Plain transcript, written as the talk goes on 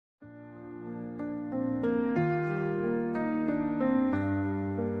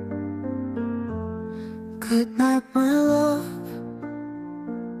Good night, my love.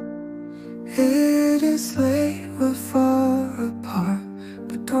 It is late, we're far apart,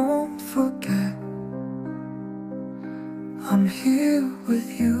 but don't forget I'm here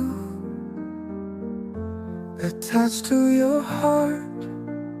with you, attached to your heart,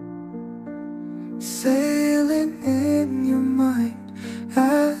 sailing in your mind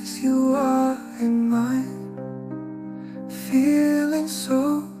as you are in mine, feeling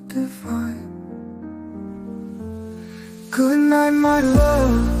so divine. Good night, my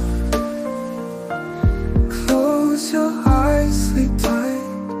love. Close your eyes, sleep tight.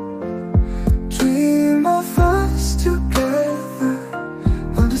 Dream of us together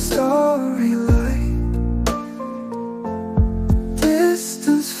under starry light.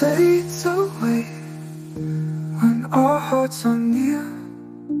 Distance fades away when our hearts are near.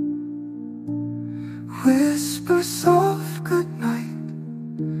 Whisper soft goodnight,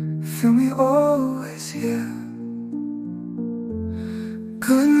 feel me always here.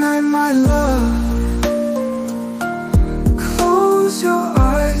 Good night, my love. Close your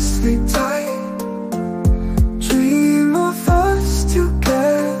eyes, sleep tight. Dream of us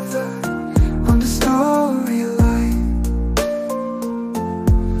together under starry light.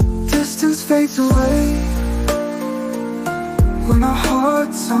 Distance fades away when our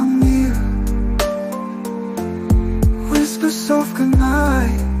hearts are near. Whisper soft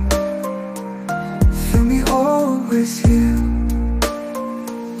goodnight, feel me always here.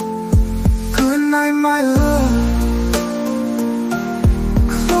 Good night, my love.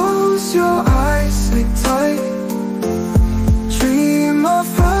 Close your eyes, sleep tight. Dream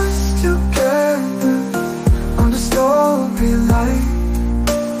of us together under starry light.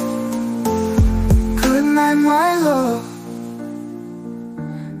 Good night, my love.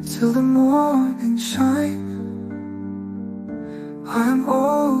 Till the morning shine, I'm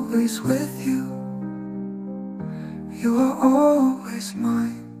always with you. You are always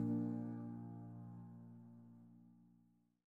mine.